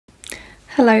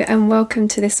Hello and welcome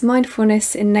to this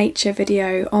Mindfulness in Nature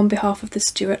video on behalf of the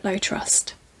Stuart Low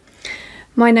Trust.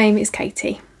 My name is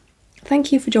Katie.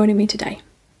 Thank you for joining me today.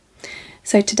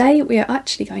 So today we are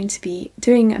actually going to be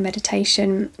doing a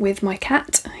meditation with my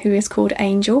cat, who is called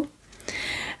Angel.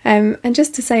 And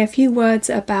just to say a few words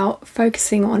about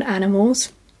focusing on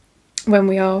animals when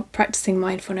we are practicing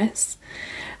mindfulness.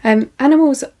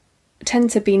 Animals tend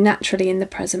to be naturally in the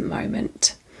present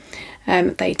moment.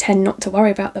 They tend not to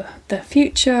worry about the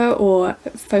future or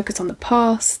focus on the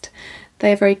past.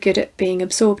 They are very good at being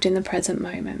absorbed in the present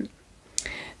moment.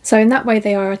 So in that way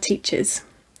they are our teachers.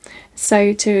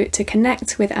 So to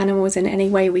connect with animals in any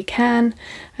way we can,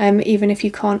 even if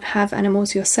you can't have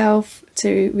animals yourself,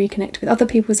 to reconnect with other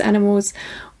people's animals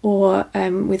or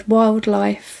with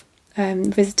wildlife,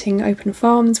 visiting open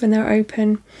farms when they're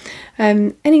open,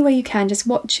 any way you can, just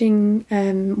watching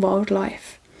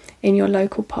wildlife in your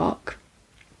local park.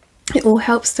 It all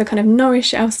helps to kind of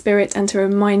nourish our spirit and to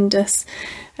remind us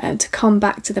to come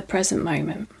back to the present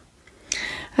moment.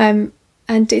 And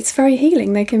it's very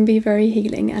healing. They can be very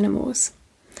healing animals.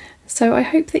 So I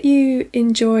hope that you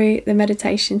enjoy the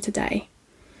meditation today.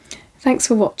 Thanks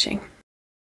for watching.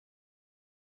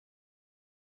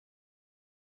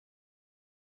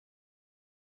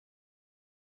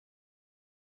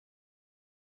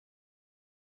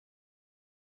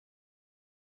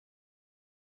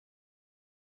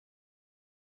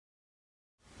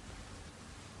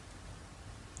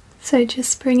 So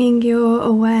just bringing your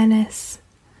awareness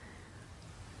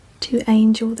to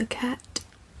Angel the cat.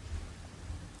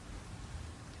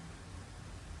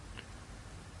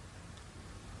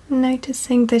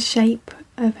 Noticing the shape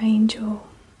of Angel,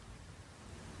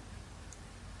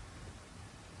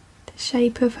 the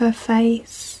shape of her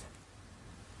face,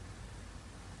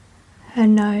 her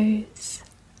nose,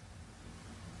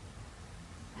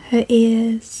 her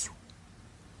ears,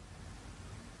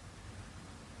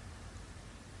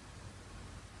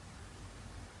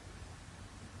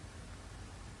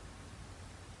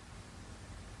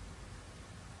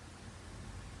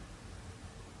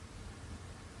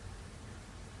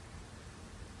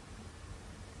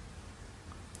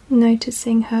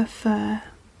 noticing her fur,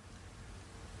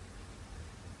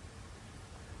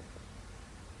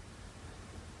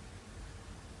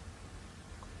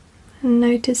 and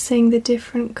noticing the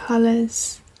different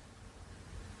colours,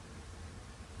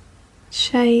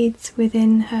 shades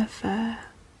within her fur.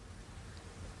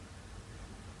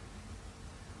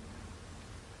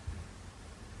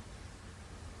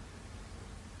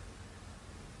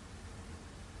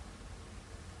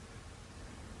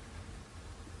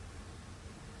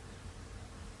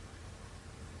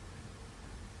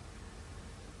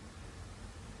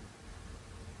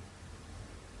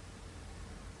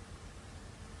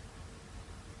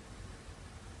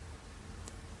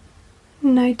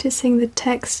 Noticing the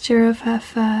texture of her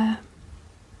fur,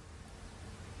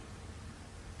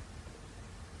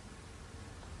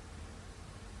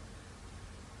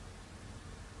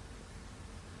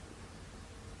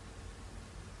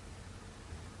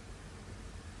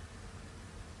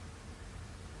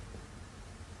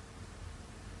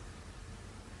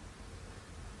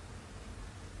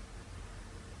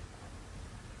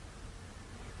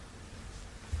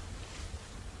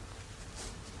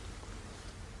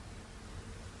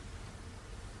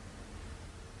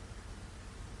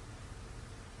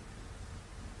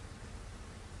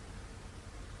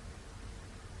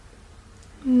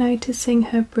 noticing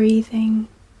her breathing,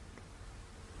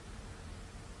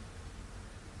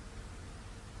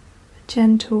 the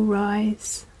gentle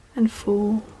rise and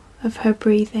fall of her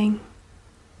breathing.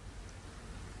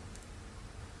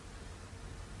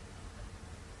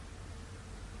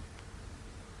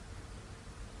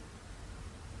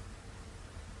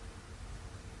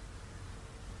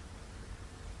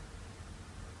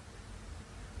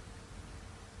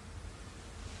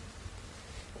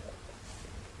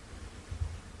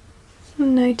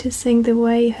 Noticing the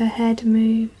way her head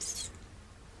moves,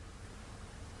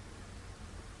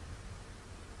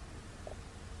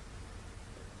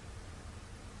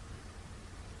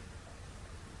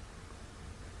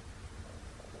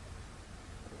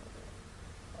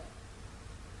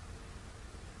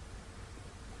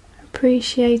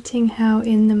 appreciating how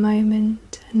in the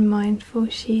moment and mindful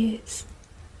she is.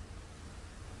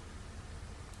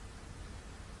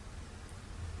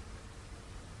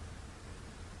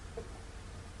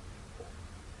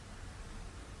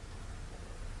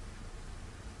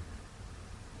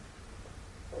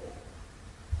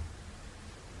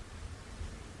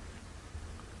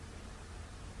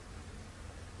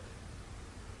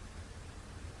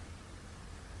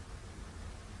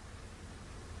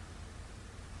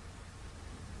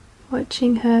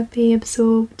 watching her be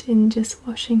absorbed in just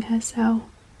washing herself.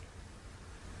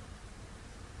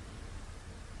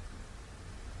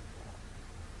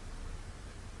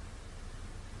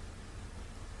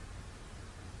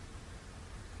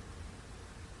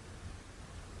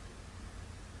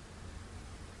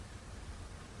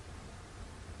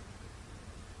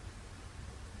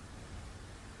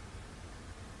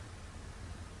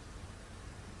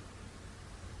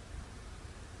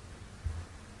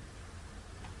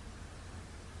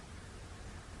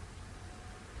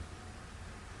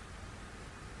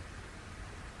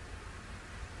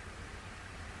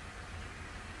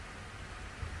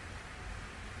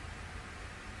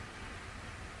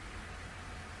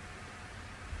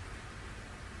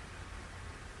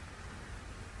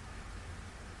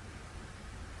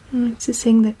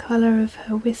 Noticing the colour of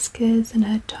her whiskers and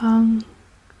her tongue.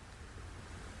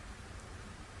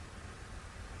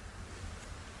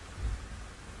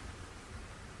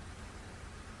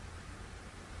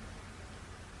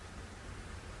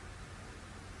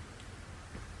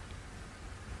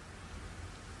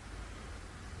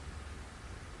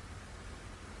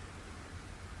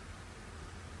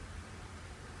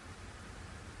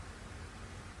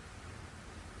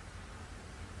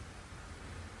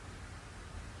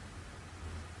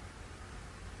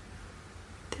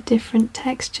 Different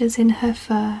textures in her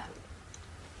fur.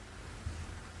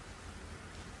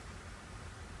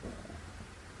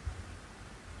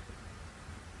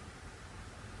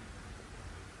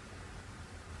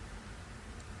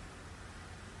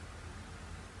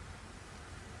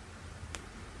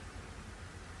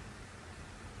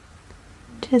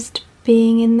 Just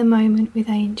being in the moment with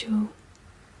Angel.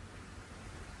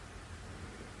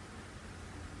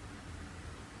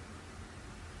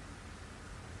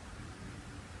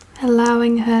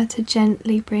 Allowing her to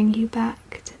gently bring you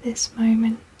back to this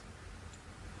moment.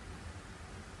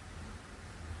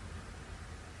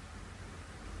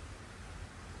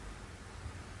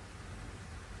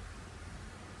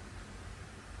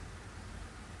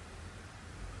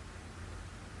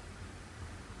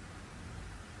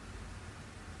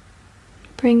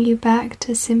 Bring you back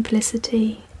to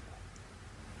simplicity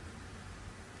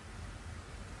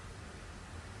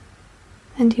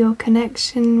and your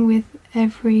connection with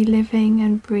every living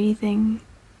and breathing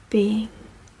being.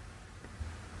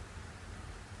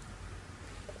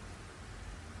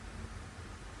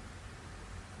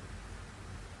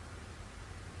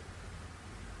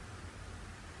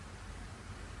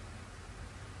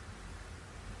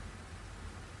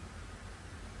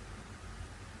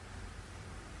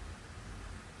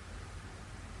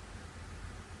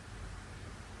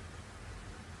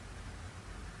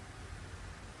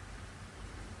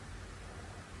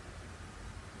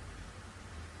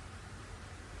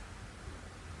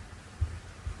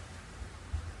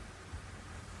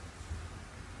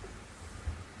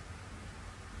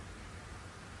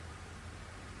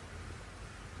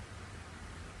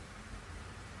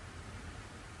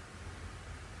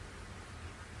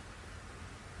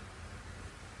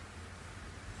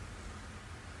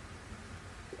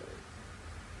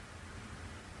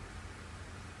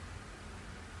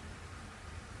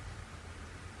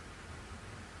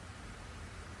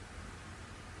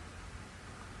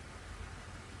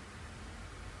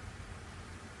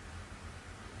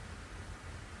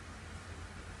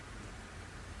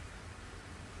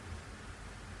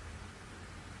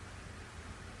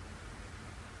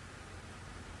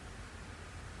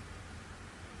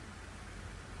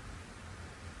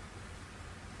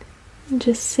 And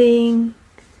just seeing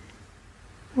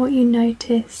what you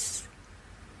notice,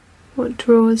 what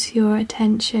draws your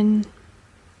attention.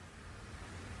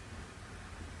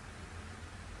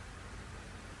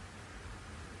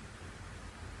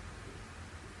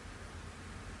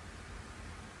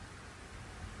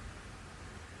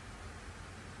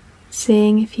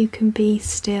 Seeing if you can be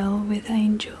still with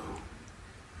Angel.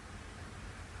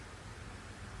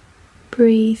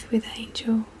 Breathe with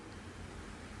Angel.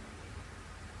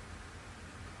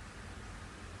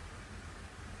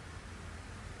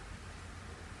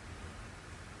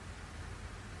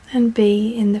 And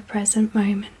be in the present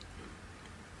moment.